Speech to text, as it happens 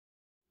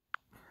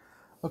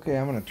Okay,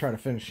 I'm going to try to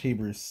finish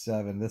Hebrews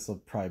 7. This will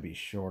probably be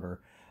shorter.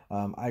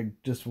 I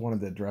just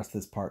wanted to address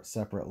this part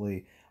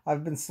separately.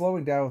 I've been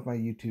slowing down with my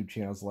YouTube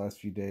channels the last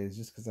few days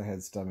just because I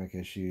had stomach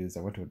issues. I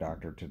went to a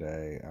doctor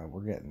today.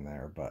 We're getting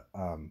there, but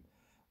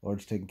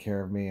Lord's taking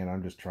care of me, and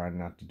I'm just trying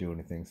not to do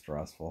anything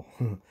stressful.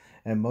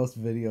 And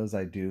most videos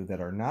I do that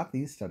are not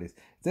these studies,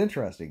 it's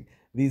interesting.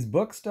 These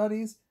book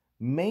studies,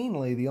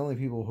 mainly the only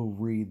people who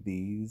read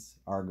these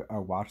or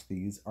watch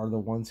these are the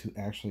ones who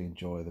actually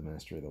enjoy the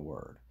ministry of the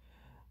Word.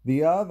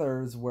 The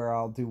others, where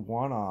I'll do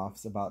one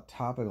offs about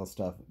topical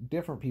stuff,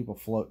 different people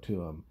float to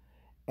them.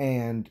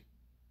 And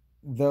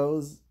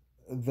those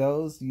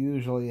those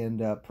usually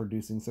end up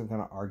producing some kind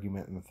of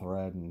argument in the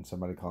thread, and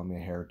somebody calling me a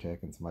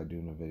heretic and somebody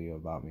doing a video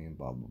about me and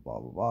blah blah blah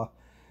blah blah.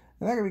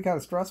 And that can be kind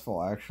of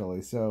stressful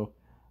actually. So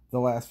the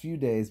last few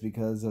days,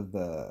 because of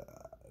the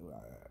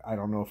I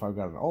don't know if I've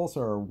got an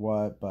ulcer or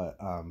what, but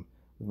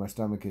with my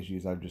stomach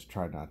issues, I've just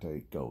tried not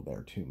to go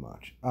there too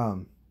much.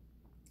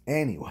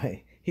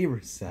 Anyway,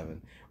 Hebrews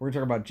 7. We're going to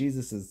talk about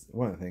Jesus is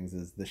one of the things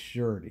is the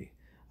surety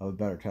of a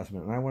better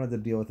testament. And I wanted to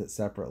deal with it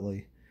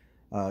separately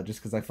just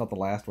because I felt the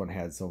last one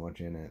had so much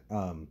in it.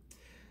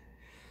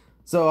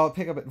 So I'll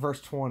pick up at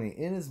verse 20.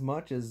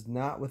 Inasmuch as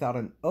not without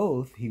an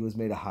oath he was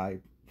made a high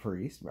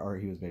priest, or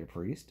he was made a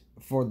priest.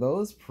 For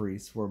those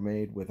priests were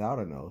made without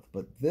an oath,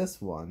 but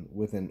this one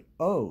with an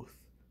oath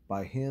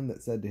by him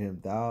that said to him,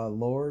 the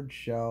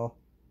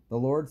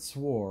Lord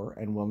swore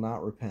and will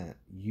not repent.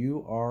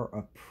 You are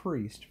a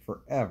priest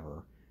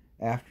forever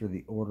after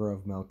the order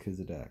of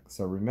Melchizedek.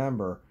 So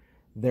remember,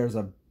 there's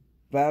a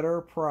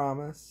better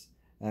promise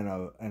and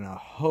a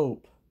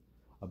hope,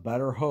 a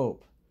better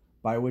hope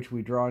by which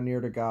we draw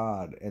near to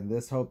God. And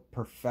this hope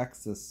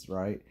perfects us,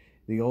 right?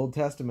 The Old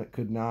Testament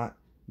could not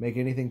make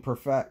anything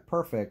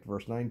perfect,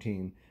 verse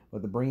 19,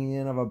 but the bringing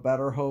in of a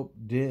better hope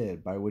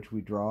did, by which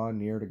we draw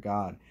near to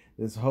God.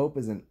 This hope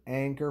is an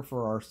anchor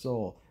for our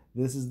soul.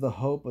 This is the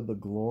hope of the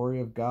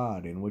glory of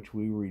God in which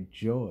we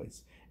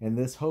rejoice. And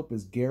this hope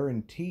is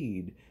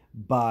guaranteed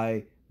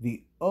by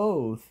the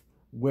oath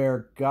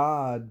where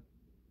God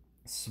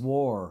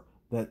swore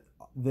that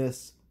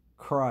this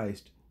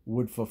Christ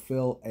would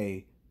fulfill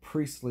a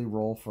priestly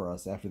role for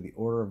us after the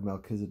order of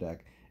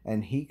Melchizedek.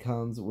 And he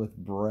comes with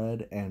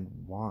bread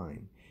and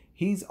wine.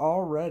 He's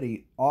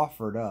already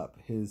offered up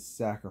his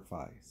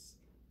sacrifice.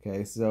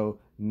 Okay, so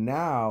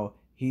now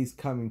he's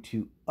coming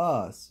to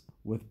us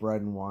with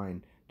bread and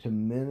wine to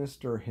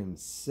minister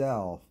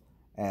himself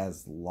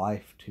as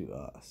life to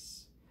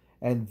us.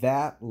 And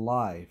that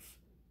life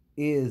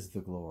is the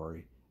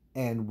glory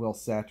and will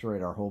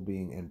saturate our whole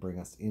being and bring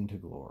us into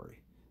glory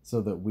so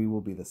that we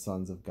will be the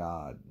sons of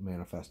God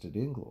manifested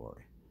in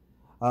glory.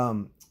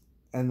 And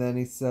then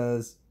he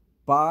says,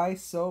 by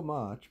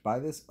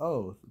this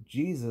oath,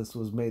 Jesus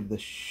was made the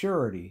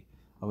surety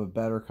of a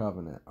better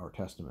covenant or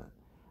testament.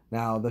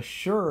 Now, the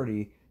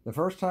surety, the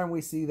first time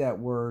we see that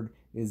word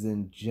is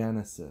in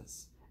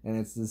Genesis. And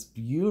it's this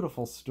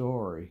beautiful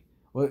story.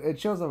 Well,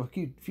 it shows up a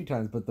few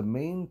times, but the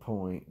main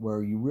point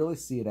where you really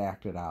see it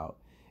acted out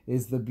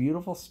is the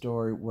beautiful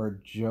story where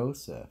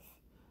Joseph,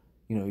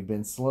 he'd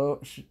been sold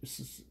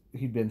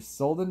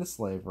into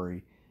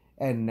slavery,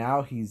 and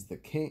now he's the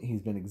king.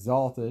 He's been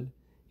exalted.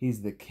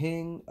 He's the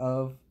king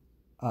of,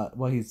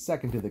 he's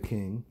second to the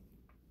king,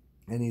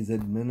 and he's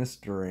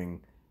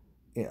administering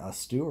a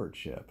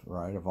stewardship,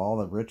 right, of all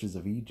the riches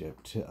of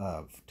Egypt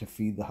to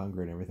feed the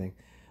hungry and everything.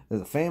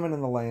 There's a famine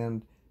in the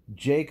land.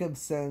 Jacob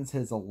sends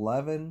his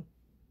 10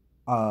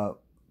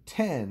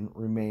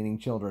 remaining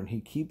children.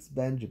 He keeps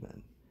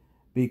Benjamin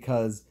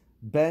because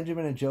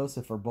Benjamin and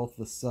Joseph are both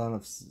the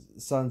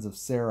sons of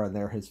Sarah, and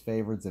they're his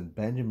favorites, and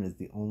Benjamin is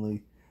the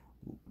only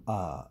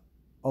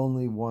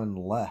one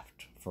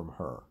left from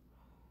her.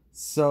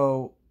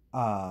 So,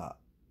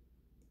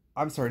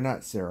 I'm sorry,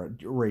 not Sarah,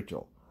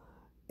 Rachel.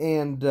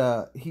 And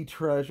he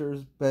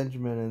treasures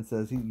Benjamin and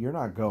says, you're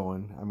not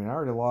going. I mean, I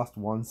already lost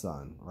one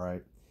son,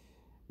 right?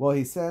 Well,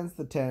 he sends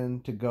the 10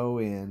 to go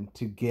in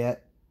to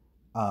get,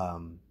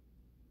 to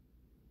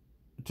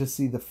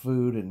see the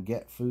food and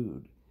get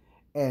food.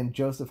 And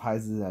Joseph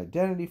hides his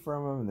identity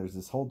from him, and there's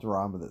this whole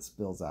drama that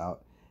spills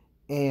out.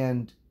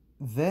 And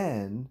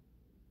then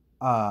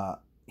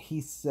he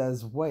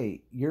says,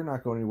 wait, you're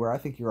not going anywhere. I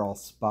think you're all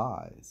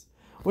spies.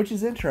 Which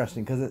is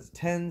interesting because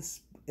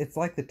it's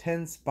like the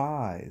 10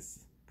 spies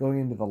going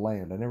into the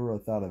land. I never really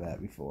thought of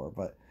that before.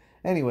 But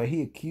anyway,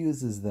 he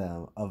accuses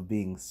them of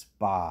being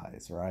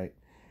spies, right?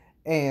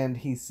 And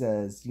he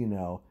says,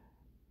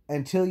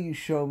 until you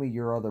show me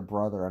your other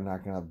brother, I'm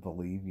not going to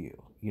believe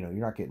you. You're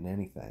not getting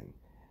anything.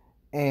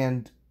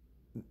 And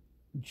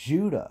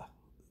Judah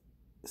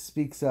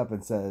speaks up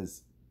and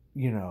says,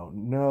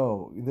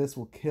 no, this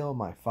will kill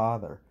my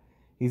father.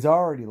 He's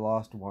already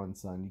lost one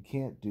son. You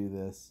can't do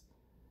this.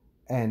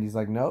 And he's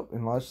like, nope,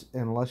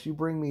 unless you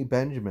bring me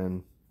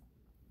Benjamin,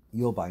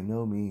 you'll by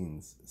no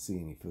means see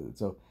any food.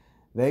 So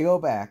they go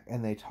back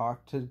and they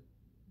talk to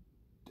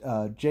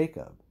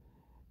Jacob.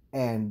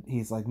 And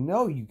he's like,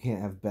 no, you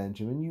can't have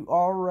Benjamin. You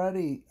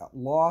already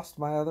lost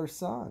my other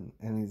son.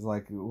 And he's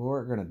like,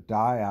 we're going to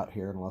die out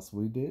here unless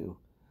we do.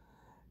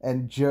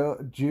 And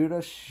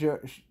Judah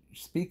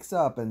speaks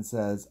up and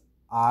says,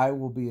 I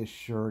will be a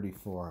surety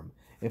for him.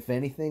 If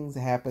anything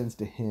happens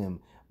to him,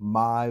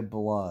 my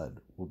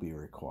blood will be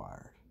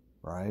required,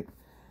 right?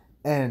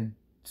 And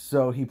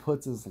so he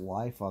puts his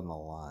life on the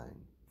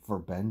line for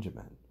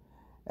Benjamin.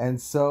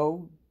 And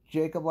so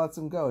Jacob lets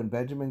him go, and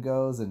Benjamin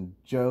goes, and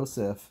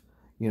Joseph,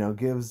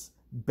 gives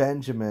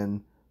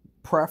Benjamin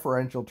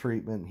preferential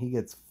treatment. He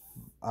gets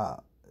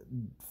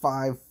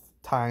 5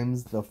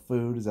 times the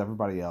food as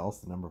everybody else,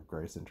 the number of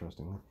grace,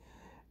 interestingly.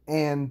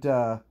 And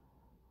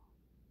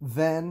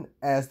then,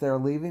 as they're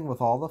leaving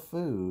with all the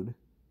food,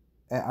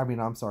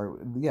 I'm sorry,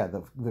 yeah,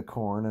 the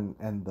corn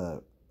and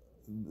the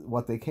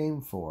what they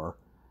came for,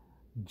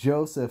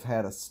 Joseph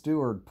had a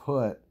steward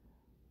put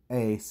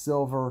a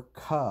silver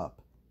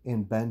cup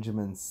in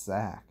Benjamin's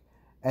sack,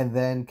 and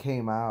then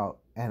came out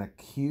and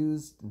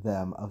accused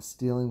them of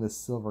stealing the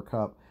silver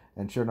cup,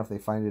 and sure enough, they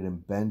find it in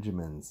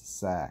Benjamin's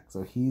sack.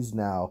 So he's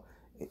now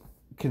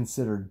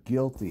considered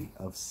guilty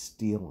of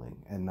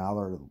stealing, and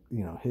now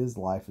his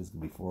life is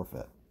going to be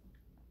forfeit.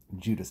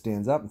 Judah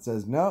stands up and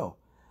says, no,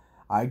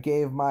 I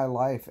gave my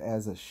life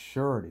as a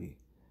surety.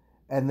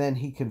 And then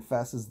he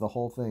confesses the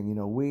whole thing.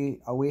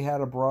 We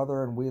had a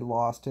brother and we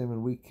lost him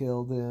and we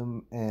killed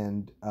him,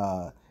 and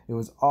it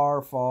was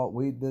our fault.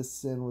 This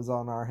sin was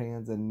on our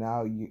hands, and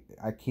now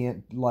I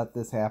can't let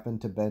this happen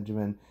to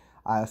Benjamin.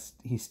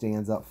 He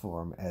stands up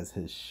for him as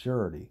his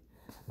surety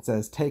and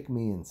says, take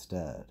me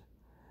instead.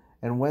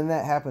 And when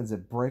that happens,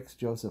 it breaks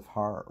Joseph's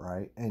heart,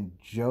 right? And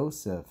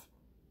Joseph,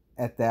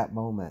 at that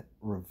moment,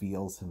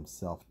 reveals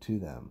himself to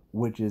them,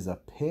 which is a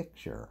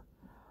picture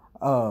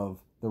of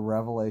the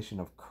revelation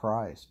of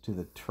Christ to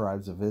the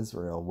tribes of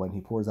Israel when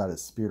he pours out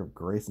his spirit of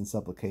grace and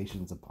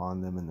supplications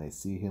upon them, and they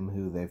see him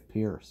who they've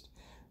pierced.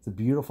 It's a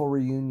beautiful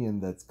reunion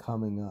that's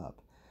coming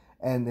up.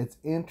 And it's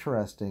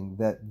interesting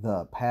that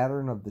the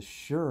pattern of the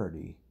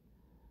surety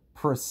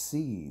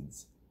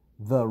precedes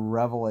the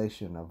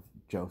revelation of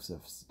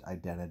Joseph's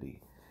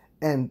identity.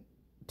 And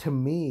to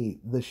me,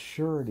 the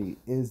surety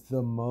is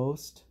the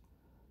most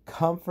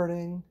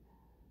comforting.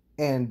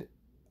 And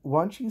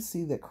once you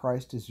see that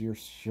Christ is your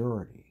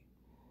surety,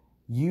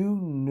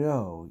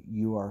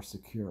 you are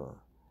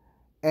secure.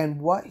 And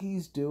what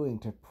he's doing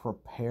to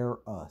prepare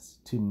us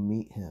to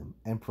meet him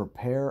and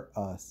prepare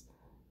us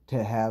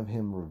to have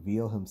him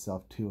reveal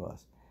himself to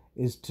us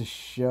is to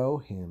show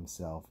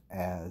himself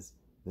as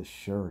the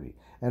surety.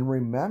 And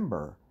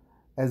remember,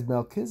 as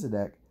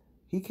Melchizedek,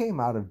 he came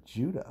out of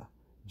Judah.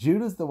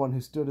 Judah's the one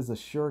who stood as a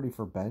surety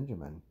for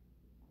Benjamin.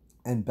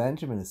 And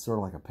Benjamin is sort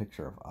of like a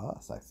picture of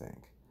us, I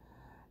think.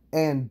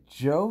 And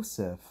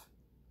Jesus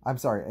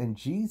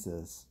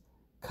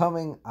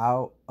coming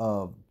out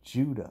of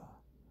Judah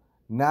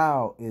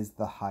now is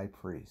the high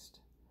priest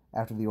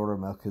after the order of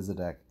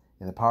Melchizedek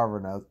in the power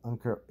of an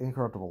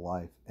incorruptible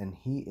life, and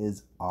he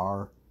is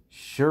our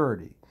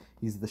surety.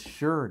 He's the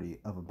surety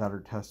of a better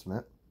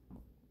testament,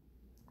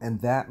 and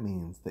that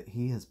means that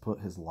he has put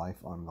his life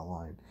on the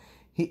line.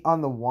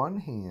 On the one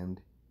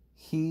hand,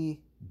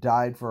 he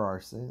died for our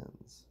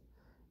sins.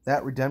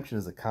 That redemption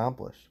is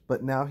accomplished,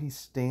 but now he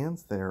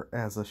stands there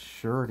as a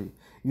surety.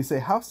 You say,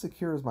 how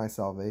secure is my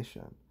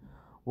salvation?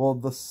 Well,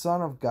 the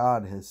Son of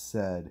God has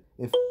said,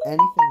 if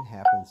anything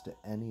happens to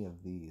any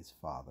of these,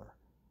 Father,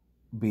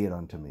 be it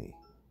unto me.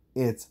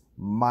 It's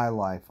my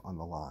life on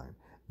the line.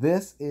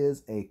 This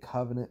is a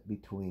covenant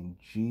between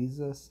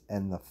Jesus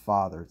and the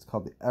Father. It's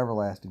called the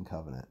everlasting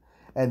covenant.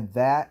 And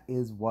that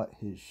is what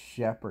his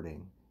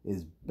shepherding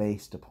is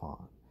based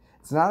upon.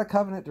 It's not a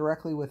covenant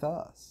directly with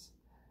us.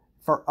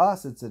 For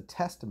us, it's a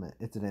testament.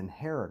 It's an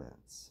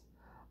inheritance.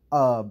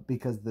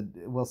 Because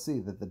we'll see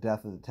that the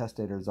death of the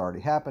testator has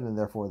already happened, and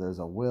therefore there's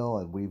a will,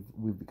 and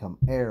we've become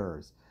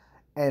heirs.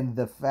 And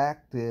the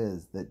fact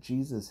is that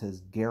Jesus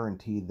has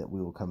guaranteed that we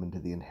will come into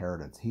the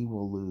inheritance. He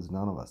will lose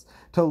none of us.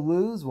 To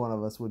lose one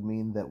of us would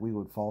mean that we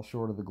would fall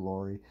short of the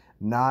glory,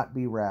 not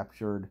be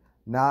raptured,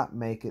 not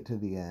make it to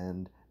the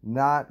end,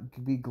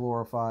 not be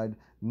glorified,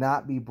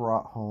 not be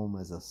brought home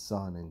as a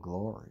son in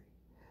glory.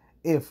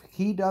 If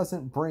he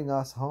doesn't bring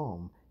us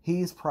home,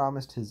 he's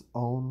promised his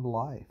own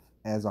life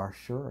as our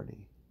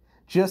surety.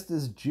 Just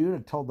as Judah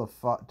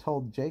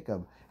told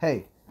Jacob,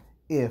 hey,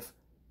 if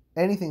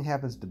anything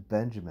happens to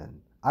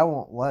Benjamin, I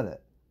won't let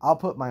it. I'll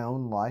put my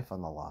own life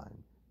on the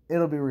line.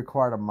 It'll be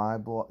required of my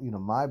blood.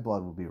 My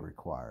blood will be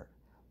required.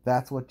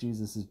 That's what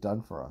Jesus has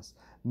done for us.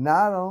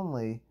 Not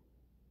only,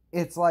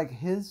 it's like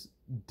his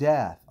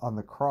death on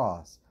the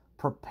cross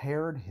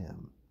prepared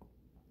him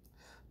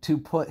to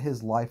put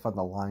his life on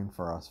the line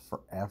for us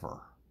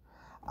forever.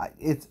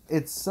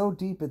 It's so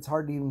deep, it's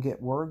hard to even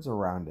get words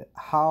around it.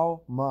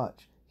 How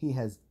much he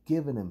has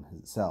given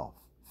himself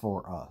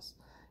for us.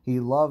 He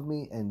loved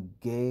me and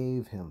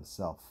gave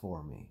himself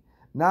for me.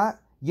 Not,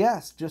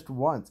 yes, just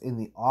once in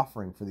the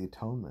offering for the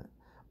atonement.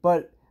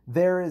 But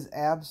there is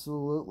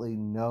absolutely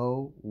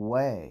no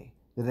way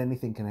that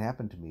anything can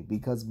happen to me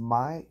because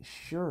my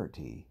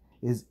surety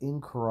is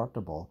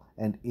incorruptible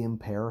and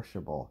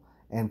imperishable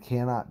and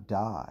cannot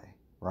die,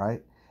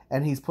 right?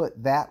 And he's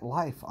put that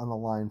life on the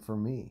line for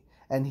me.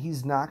 And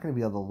he's not going to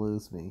be able to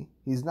lose me.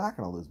 He's not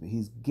going to lose me.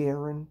 He's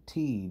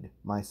guaranteed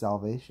my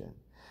salvation.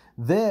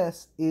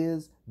 This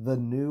is the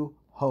new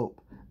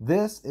hope.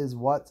 This is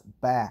what's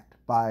backed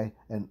by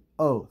an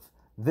oath.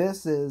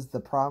 This is the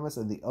promise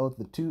and the oath,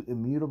 the two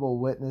immutable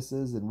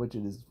witnesses in which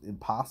it is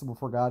impossible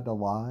for God to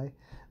lie.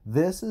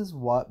 This is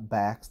what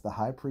backs the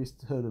high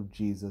priesthood of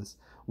Jesus,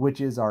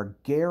 which is our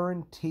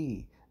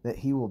guarantee that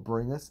he will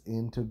bring us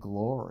into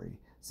glory,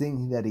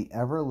 seeing that he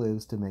ever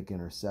lives to make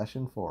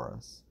intercession for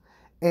us.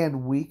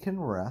 And we can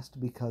rest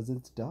because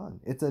it's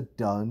done. It's a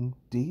done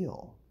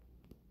deal.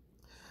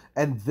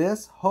 And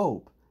this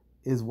hope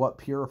is what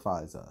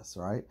purifies us,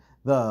 right?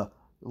 The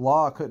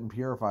law couldn't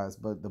purify us,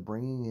 but the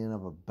bringing in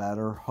of a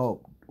better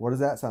hope. What does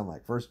that sound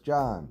like? 1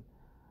 John.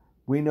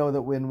 We know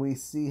that when we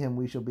see him,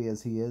 we shall be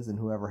as he is, and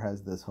whoever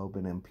has this hope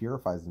in him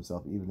purifies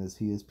himself even as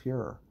he is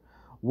pure.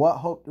 What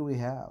hope do we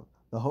have?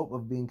 The hope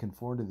of being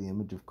conformed to the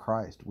image of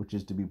Christ, which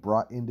is to be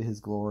brought into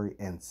his glory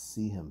and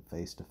see him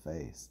face to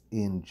face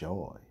in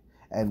joy.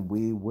 And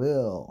we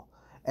will.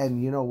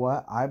 And you know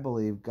what? I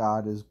believe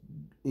God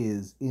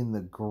is in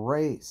the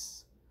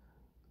grace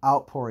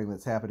outpouring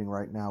that's happening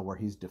right now, where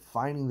he's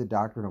defining the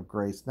doctrine of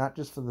grace, not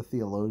just for the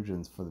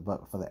theologians,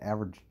 but for the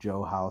average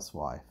Joe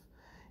housewife.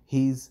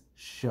 He's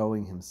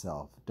showing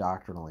himself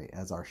doctrinally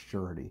as our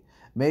surety.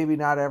 Maybe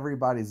not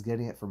everybody's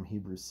getting it from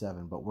Hebrews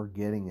 7, but we're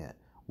getting it.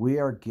 We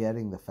are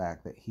getting the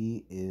fact that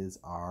he is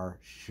our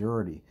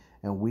surety,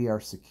 and we are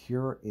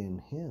secure in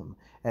him.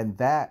 And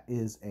that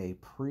is a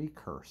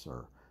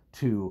precursor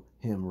to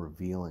him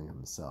revealing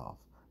himself.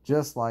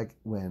 Just like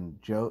when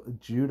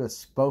Judah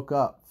spoke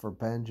up for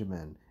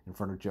Benjamin in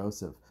front of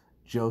Joseph,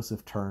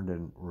 Joseph turned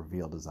and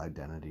revealed his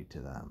identity to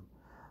them.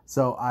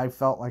 So I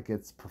felt like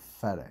it's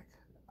prophetic.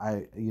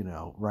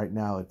 Right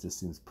now it just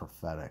seems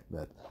prophetic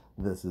that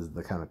this is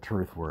the kind of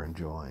truth we're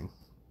enjoying.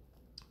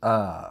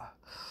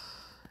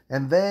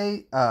 And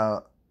they,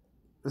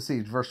 let's see,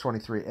 verse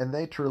 23, and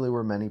they truly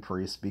were many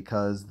priests,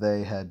 because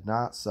they had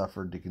not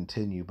suffered to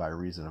continue by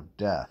reason of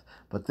death.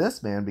 But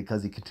this man,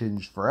 because he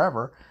continues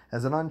forever,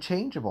 has an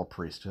unchangeable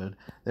priesthood.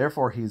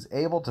 Therefore he's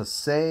able to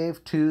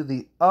save to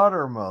the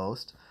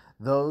uttermost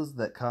those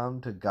that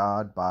come to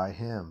God by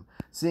him,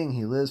 seeing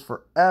he lives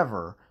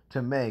forever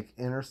to make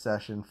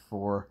intercession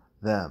for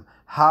them.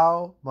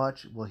 How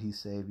much will he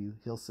save you?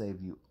 He'll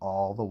save you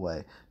all the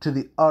way to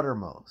the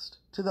uttermost.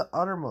 To the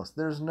uttermost.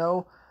 There's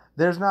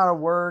not a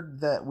word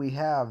that we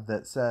have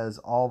that says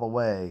all the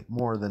way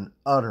more than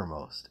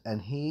uttermost.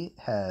 And he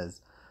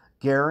has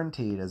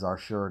guaranteed as our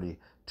surety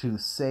to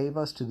save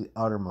us to the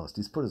uttermost.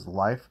 He's put his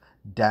life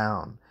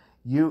down.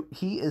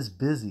 He is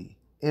busy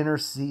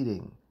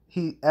interceding.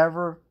 He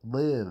ever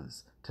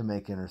lives to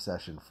make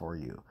intercession for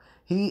you.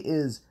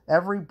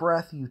 Every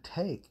breath you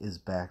take is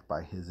backed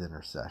by his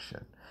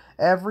intercession.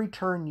 Every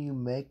turn you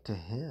make to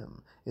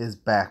him is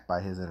backed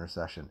by his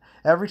intercession.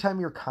 Every time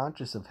you're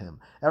conscious of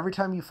him, every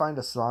time you find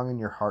a song in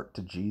your heart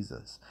to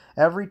Jesus,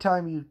 every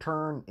time you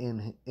turn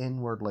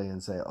inwardly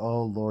and say,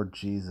 "Oh Lord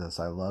Jesus,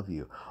 I love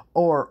you,"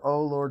 or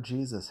 "Oh Lord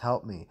Jesus,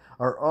 help me,"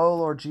 or "Oh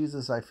Lord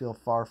Jesus, I feel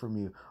far from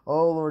you,"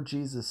 "Oh Lord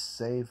Jesus,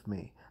 save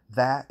me,"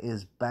 that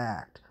is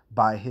backed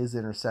by his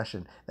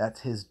intercession.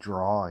 That's his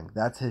drawing.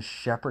 That's his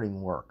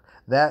shepherding work.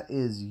 That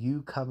is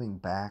you coming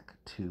back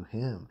to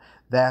him.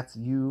 That's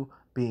you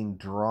being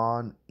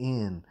drawn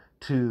in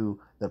to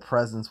the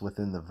presence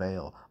within the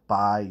veil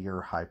by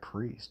your high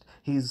priest.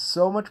 He's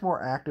so much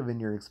more active in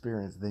your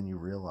experience than you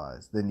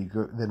realize,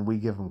 than we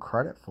give him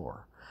credit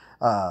for.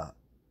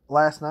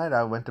 Last night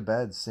I went to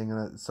bed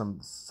singing some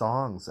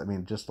songs. I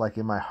mean, just like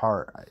in my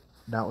heart,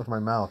 not with my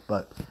mouth,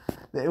 but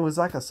it was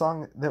like a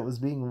song that was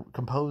being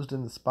composed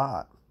in the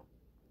spot.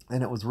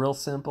 And it was real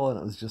simple, and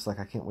it was just like,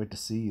 I can't wait to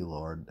see you,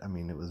 Lord. I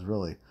mean, it was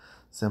really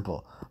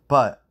simple.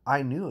 But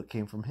I knew it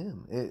came from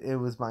him. It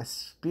was my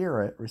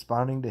spirit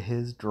responding to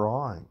his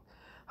drawing.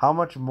 How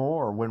much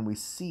more when we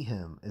see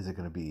him is it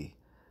going to be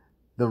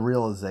the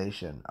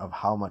realization of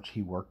how much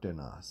he worked in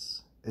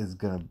us is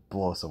going to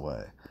blow us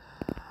away.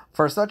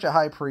 For such a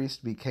high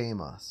priest became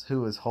us,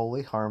 who is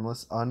holy,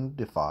 harmless,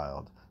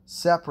 undefiled,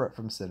 separate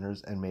from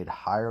sinners, and made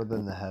higher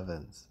than the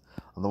heavens.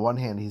 On the one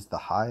hand, he's the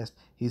highest.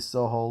 He's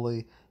so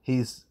holy.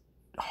 He's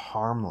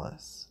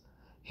harmless.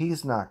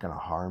 He's not going to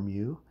harm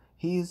you.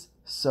 He's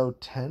so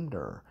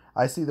tender.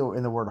 I see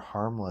in the word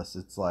harmless,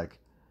 it's like,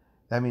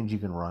 that means you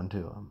can run to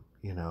him,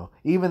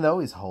 even though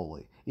he's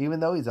holy, even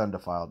though he's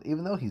undefiled,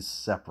 even though he's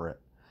separate,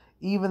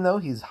 even though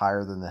he's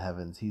higher than the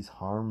heavens, he's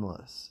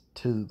harmless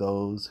to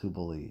those who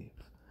believe.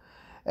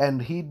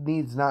 And he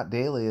needs not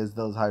daily, as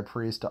those high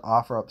priests, to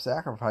offer up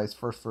sacrifice,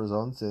 first for his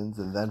own sins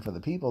and then for the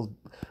people's,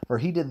 for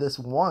he did this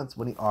once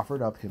when he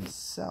offered up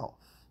himself.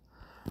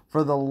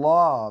 For the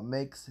law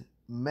makes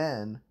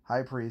men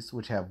high priests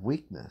which have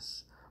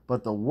weakness,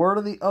 but the word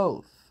of the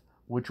oath,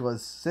 which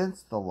was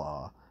since the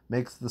law,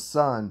 makes the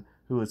Son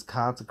who is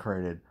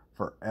consecrated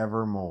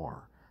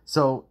forevermore.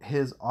 So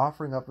his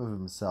offering up of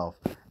himself,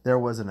 there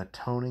was an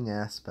atoning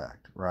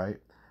aspect, right?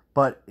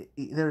 But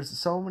there's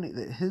so many,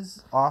 that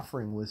his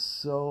offering was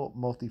so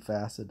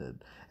multifaceted.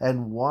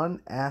 And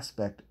one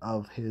aspect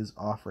of his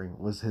offering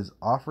was his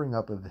offering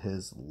up of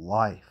his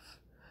life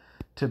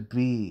to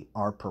be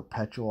our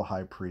perpetual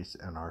high priest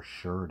and our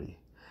surety.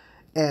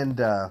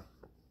 And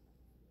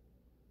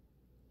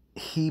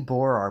he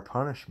bore our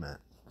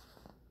punishment,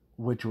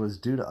 which was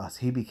due to us.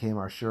 He became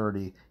our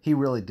surety. He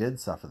really did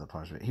suffer the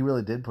punishment. He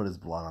really did put his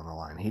blood on the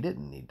line. He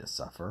didn't need to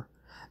suffer.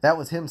 That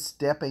was him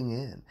stepping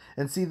in.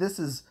 And see,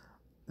 that's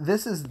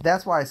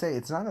why I say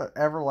it's not an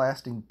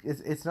everlasting,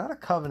 it's not a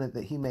covenant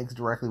that he makes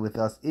directly with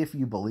us. If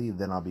you believe,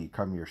 then I'll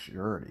become your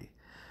surety.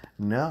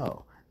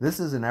 No, this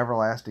is an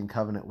everlasting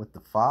covenant with the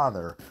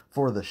Father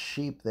for the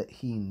sheep that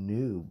he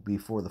knew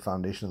before the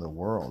foundation of the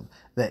world,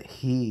 that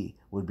he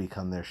would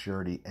become their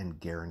surety and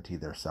guarantee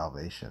their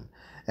salvation.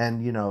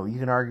 And, you know, you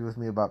can argue with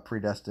me about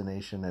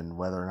predestination and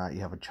whether or not you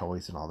have a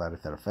choice and all that.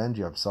 If that offends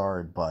you, I'm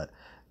sorry, but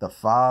the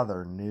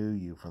Father knew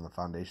you from the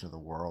foundation of the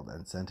world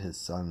and sent his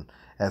Son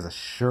as a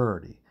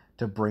surety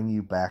to bring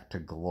you back to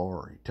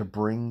glory, to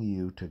bring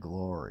you to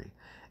glory.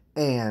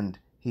 And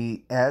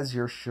he, as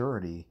your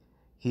surety,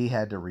 he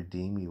had to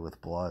redeem you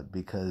with blood,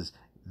 because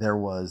there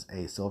was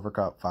a silver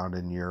cup found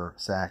in your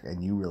sack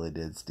and you really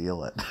did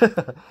steal it.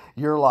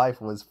 Your life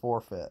was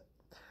forfeit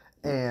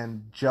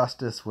and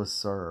justice was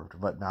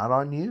served, but not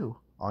on you,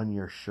 on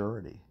your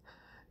surety.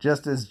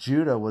 Just as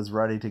Judah was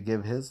ready to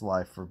give his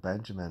life for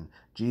Benjamin,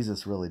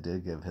 Jesus really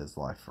did give his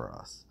life for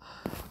us.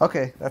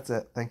 Okay, that's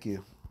it. Thank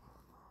you.